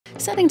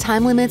Setting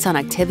time limits on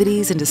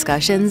activities and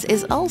discussions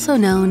is also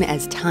known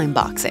as time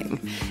boxing,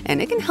 and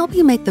it can help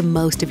you make the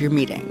most of your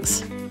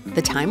meetings.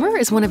 The timer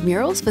is one of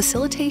Mural's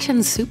facilitation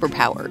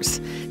superpowers,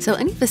 so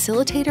any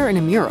facilitator in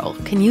a Mural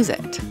can use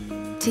it.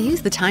 To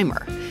use the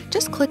timer,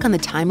 just click on the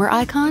timer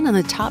icon on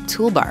the top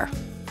toolbar.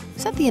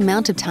 Set the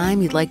amount of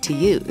time you'd like to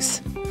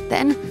use.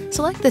 Then,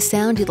 select the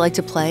sound you'd like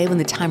to play when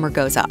the timer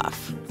goes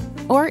off.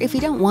 Or if you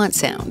don't want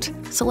sound,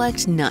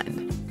 select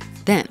None.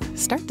 Then,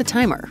 start the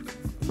timer.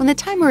 When the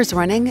timer is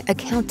running, a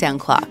countdown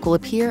clock will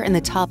appear in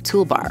the top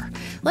toolbar,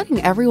 letting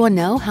everyone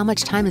know how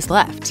much time is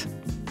left.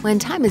 When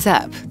time is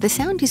up, the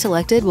sound you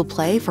selected will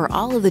play for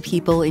all of the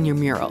people in your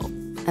Mural.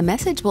 A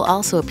message will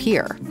also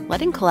appear,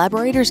 letting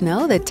collaborators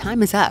know that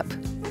time is up.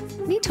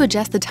 Need to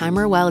adjust the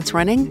timer while it's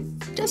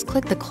running? Just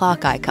click the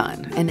clock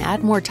icon and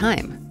add more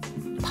time.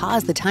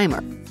 Pause the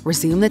timer,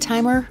 resume the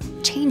timer,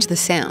 change the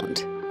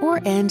sound, or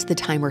end the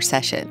timer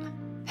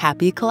session.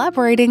 Happy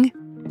collaborating!